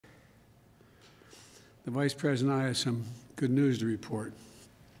the Vice President and I have some good news to report.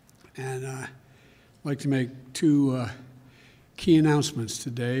 And I'd like to make two key announcements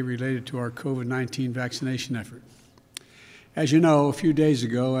today related to our COVID-19 vaccination effort. As you know, a few days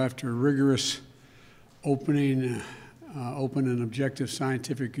ago, after a rigorous open and objective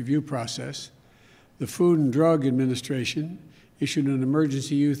scientific review process, the Food and Drug Administration issued an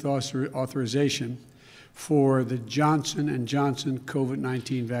emergency use authorization for the Johnson & Johnson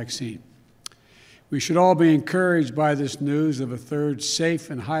COVID-19 vaccine. We should all be encouraged by this news of a third safe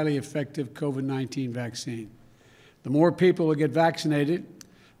and highly effective COVID-19 vaccine. The more people who get vaccinated,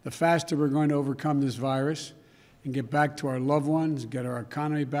 the faster we're going to overcome this virus and get back to our loved ones, get our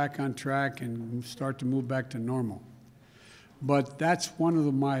economy back on track, and start to move back to normal. But that's one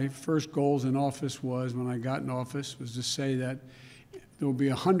of my first goals in office when I got in office, was to say that there will be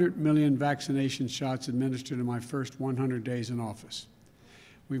 100 million vaccination shots administered in my first 100 days in office.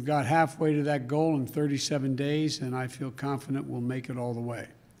 We've got halfway to that goal in 37 days, and I feel confident we'll make it all the way.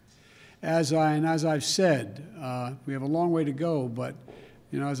 As I've said, we have a long way to go, but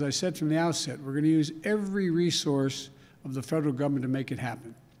as I said from the outset, we're going to use every resource of the federal government to make it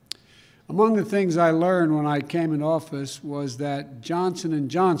happen. Among the things I learned when I came in office was that Johnson &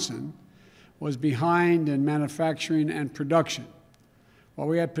 Johnson was behind in manufacturing and production. While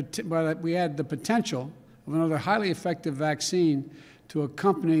we had the potential of another highly effective vaccine to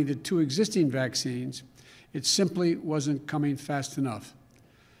accompany the two existing vaccines, it simply wasn't coming fast enough.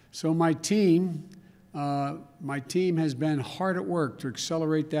 So my team has been hard at work to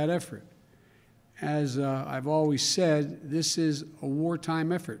accelerate that effort. As I've always said, this is a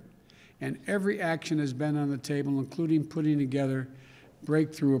wartime effort, and every action has been on the table, including putting together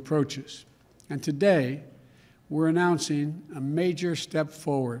breakthrough approaches. And today, we're announcing a major step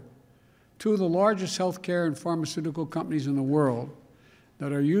forward. Two of the largest healthcare and pharmaceutical companies in the world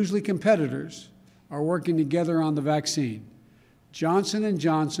that are usually competitors are working together on the vaccine. Johnson &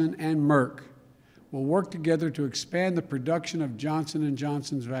 Johnson and Merck will work together to expand the production of Johnson &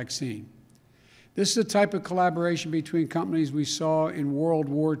 Johnson's vaccine. This is the type of collaboration between companies we saw in World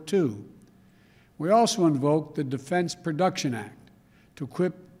War II. We also invoked the Defense Production Act to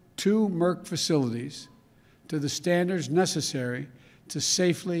equip two Merck facilities to the standards necessary to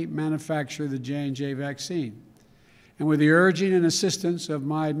safely manufacture the J&J vaccine. And with the urging and assistance of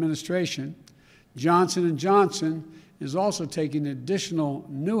my administration, Johnson & Johnson is also taking additional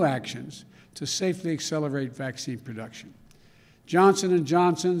new actions to safely accelerate vaccine production. Johnson &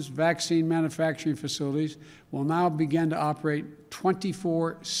 Johnson's vaccine manufacturing facilities will now begin to operate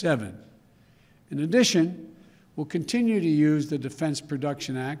 24/7. In addition, we'll continue to use the Defense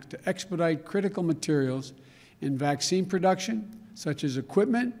Production Act to expedite critical materials in vaccine production, such as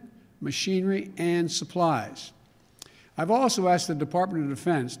equipment, machinery, and supplies. I've also asked the Department of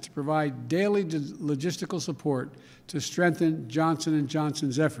Defense to provide daily logistical support to strengthen Johnson &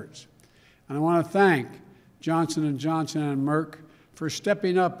 Johnson's efforts. And I want to thank Johnson & Johnson and Merck for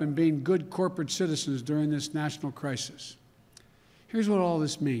stepping up and being good corporate citizens during this national crisis. Here's what all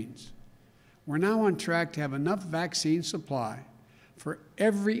this means. We're now on track to have enough vaccine supply for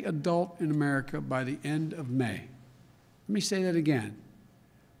every adult in America by the end of May. Let me say that again.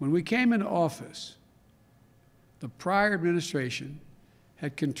 When we came into office, the prior administration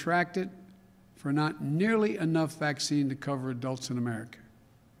had contracted for not nearly enough vaccine to cover adults in America.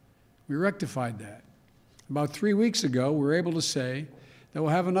 We rectified that. About 3 weeks ago, we were able to say that we'll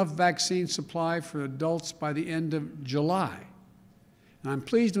have enough vaccine supply for adults by the end of July. And I'm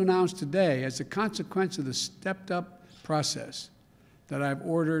pleased to announce today, as a consequence of the stepped-up process that I've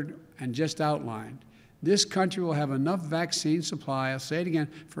ordered and just outlined, this country will have enough vaccine supply, I'll say it again,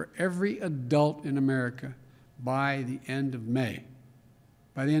 for every adult in America by the end of May.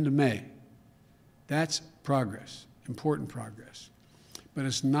 By the end of May. That's progress, important progress. But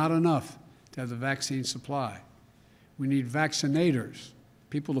it's not enough to have the vaccine supply. We need vaccinators,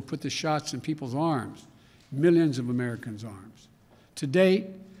 people to put the shots in people's arms, millions of Americans' arms. To date,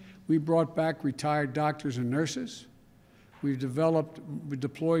 we brought back retired doctors and nurses. We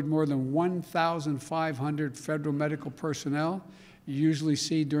deployed more than 1,500 federal medical personnel you usually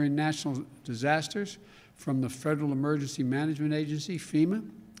see during national disasters from the Federal Emergency Management Agency, FEMA,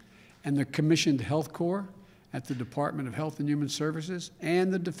 and the Commissioned Health Corps at the Department of Health and Human Services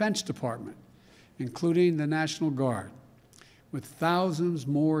and the Defense Department, including the National Guard, with thousands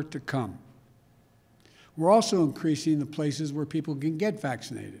more to come. We're also increasing the places where people can get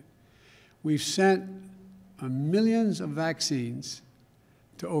vaccinated. We've sent millions of vaccines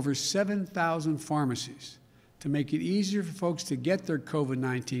to over 7,000 pharmacies to make it easier for folks to get their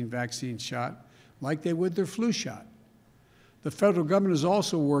COVID-19 vaccine shot like they would their flu shot. The federal government is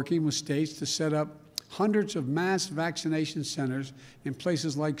also working with states to set up hundreds of mass vaccination centers in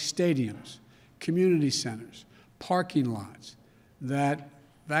places like stadiums, community centers, parking lots that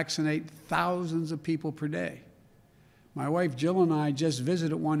vaccinate thousands of people per day. My wife Jill and I just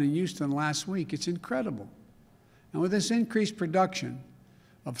visited one in Houston last week. It's incredible. And with this increased production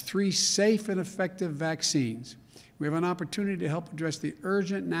of 3 safe and effective vaccines, we have an opportunity to help address the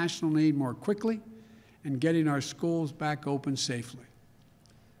urgent national need more quickly and getting our schools back open safely.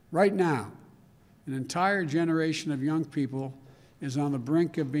 Right now, an entire generation of young people is on the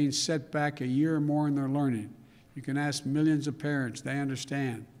brink of being set back a year or more in their learning. You can ask millions of parents, they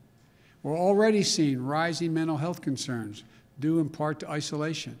understand. We're already seeing rising mental health concerns due in part to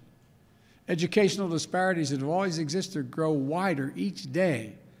isolation. Educational disparities that have always existed grow wider each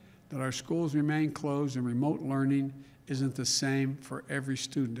day that our schools remain closed and remote learning isn't the same for every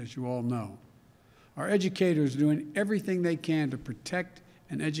student, as you all know. Our educators are doing everything they can to protect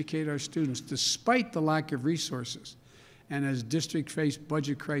and educate our students despite the lack of resources and as districts face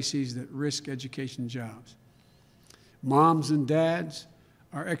budget crises that risk education jobs. Moms and dads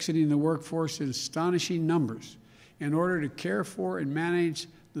are exiting the workforce in astonishing numbers in order to care for and manage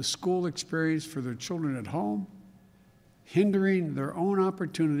the school experience for their children at home, hindering their own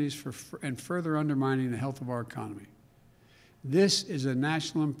opportunities and further undermining the health of our economy. This is a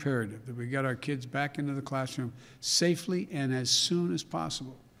national imperative that we get our kids back into the classroom safely and as soon as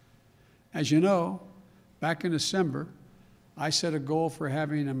possible. As you know, back in December, I set a goal for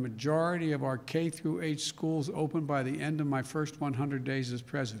having a majority of our K-8 schools open by the end of my first 100 days as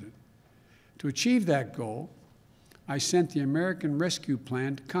president. To achieve that goal, I sent the American Rescue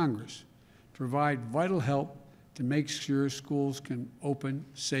Plan to Congress to provide vital help to make sure schools can reopen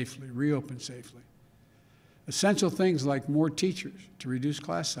safely. Essential things like more teachers to reduce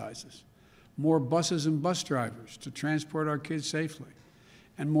class sizes, more buses and bus drivers to transport our kids safely,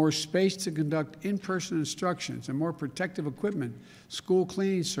 and more space to conduct in-person instructions and more protective equipment, school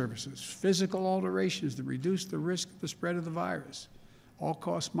cleaning services, physical alterations that reduce the risk of the spread of the virus, all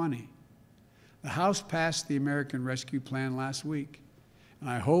cost money. The House passed the American Rescue Plan last week, and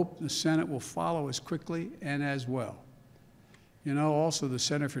I hope the Senate will follow as quickly and as well. You know, also the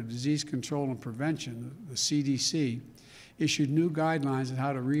Center for Disease Control and Prevention, the CDC, issued new guidelines on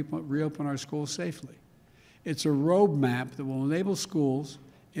how to reopen our schools safely. It's a roadmap that will enable schools,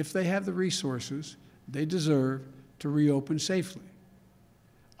 if they have the resources they deserve, to reopen safely.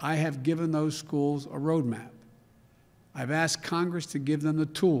 I have given those schools a roadmap. I've asked Congress to give them the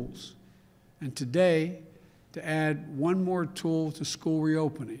tools, and today to add one more tool to school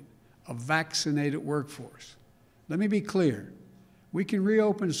reopening, a vaccinated workforce. Let me be clear. We can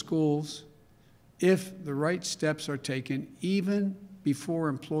reopen schools if the right steps are taken, even before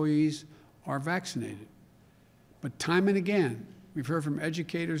employees are vaccinated. But time and again, we've heard from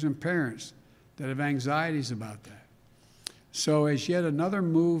educators and parents that have anxieties about that. So as yet another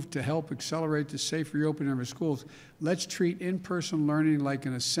move to help accelerate the safe reopening of our schools, let's treat in-person learning like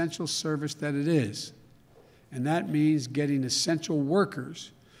an essential service that it is. And that means getting essential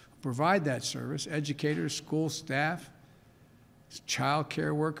workers who provide that service, educators, school staff, child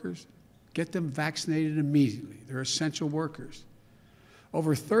care workers, get them vaccinated immediately. They're essential workers.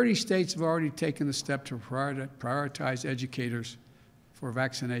 Over 30 states have already taken the step to prioritize educators for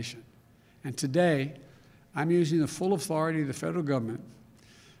vaccination. And today, I'm using the full authority of the federal government.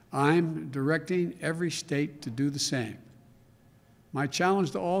 I'm directing every state to do the same. My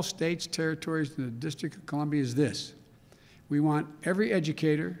challenge to all states, territories, and the District of Columbia is this. We want every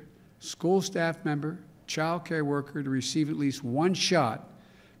educator, school staff member, child care worker to receive at least one shot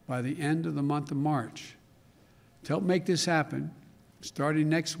by the end of the month of March. To help make this happen, starting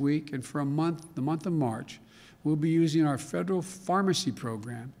next week and for a month, the month of March, we'll be using our federal pharmacy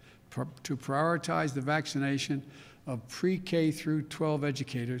program to prioritize the vaccination of pre-K through 12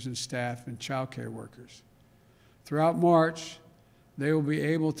 educators and staff and child care workers. Throughout March, they will be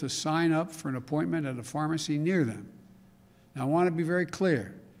able to sign up for an appointment at a pharmacy near them. Now, I want to be very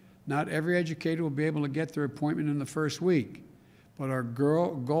clear. Not every educator will be able to get their appointment in the first week, but our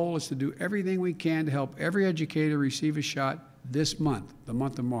goal is to do everything we can to help every educator receive a shot this month, the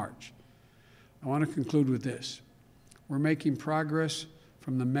month of March. I want to conclude with this. We're making progress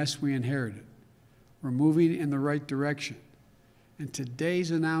from the mess we inherited. We're moving in the right direction. And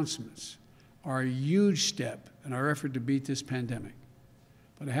today's announcements are a huge step in our effort to beat this pandemic.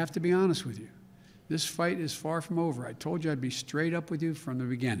 But I have to be honest with you. This fight is far from over. I told you I'd be straight up with you from the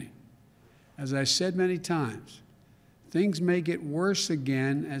beginning. As I said many times, things may get worse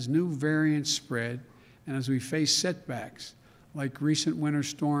again as new variants spread and as we face setbacks like recent winter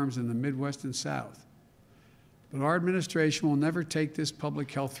storms in the Midwest and South. But our administration will never take this public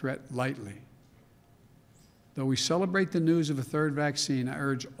health threat lightly. Though we celebrate the news of a third vaccine, I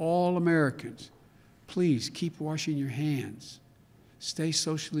urge all Americans, please keep washing your hands, stay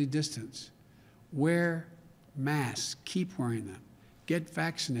socially distanced, wear masks, keep wearing them, get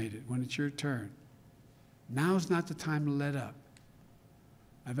vaccinated when it's your turn. Now's not the time to let up.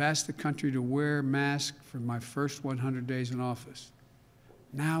 I've asked the country to wear masks for my first 100 days in office.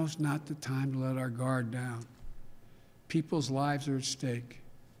 Now's not the time to let our guard down. People's lives are at stake.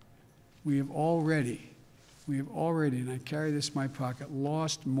 We have already, and I carry this in my pocket,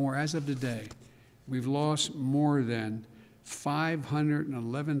 lost more, as of today, we've lost more than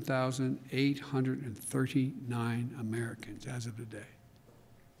 511,839 Americans as of today.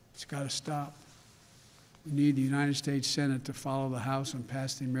 It's got to stop. We need the United States Senate to follow the House and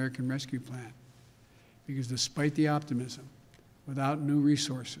pass the American Rescue Plan, because despite the optimism, without new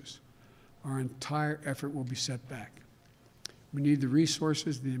resources, our entire effort will be set back. We need the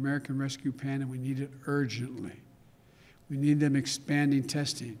resources of the American Rescue Plan, and we need it urgently. We need them expanding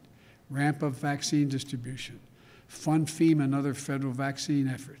testing, ramp up vaccine distribution, fund FEMA and other federal vaccine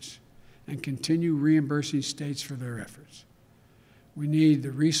efforts, and continue reimbursing states for their efforts. We need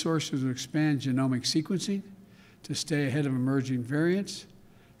the resources to expand genomic sequencing to stay ahead of emerging variants,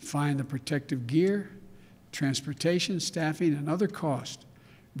 find the protective gear, transportation, staffing, and other costs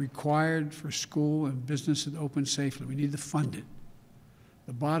required for school and business to open safely. We need to fund it.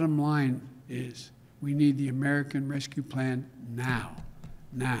 The bottom line is we need the American Rescue Plan now.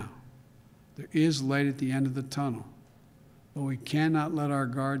 Now. There is light at the end of the tunnel, but we cannot let our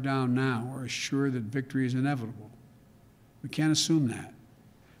guard down now or assure that victory is inevitable. We can't assume that.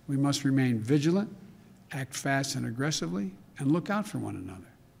 We must remain vigilant, act fast and aggressively, and look out for one another.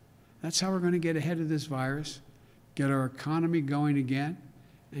 That's how we're going to get ahead of this virus, get our economy going again,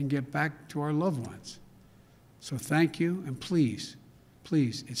 and get back to our loved ones. So thank you, and please,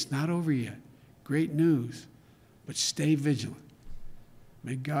 please, it's not over yet. Great news, but stay vigilant.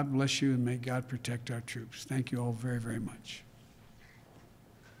 May God bless you, and may God protect our troops. Thank you all very, very much.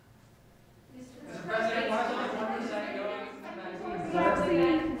 Mr. President, why is only 1% going vaccine, sir?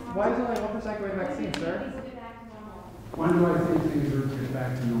 Why is only 1% going vaccine, sir? When do I think things are get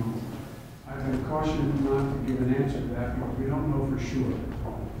back to normal? I've been cautioned not to give an answer to that because we don't know for sure.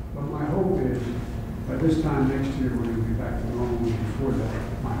 But my hope is by this time next year we're going to be back to normal before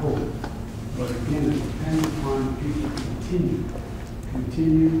that, my hope. But again, it depends upon people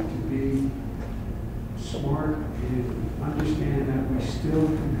continue to be smart and understand that we still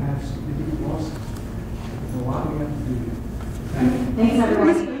can have significant losses. There's a lot we have to do. Thank you. Thanks,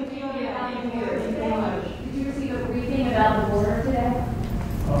 everyone. Did you receive a briefing about the border today?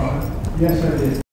 Yes, I did.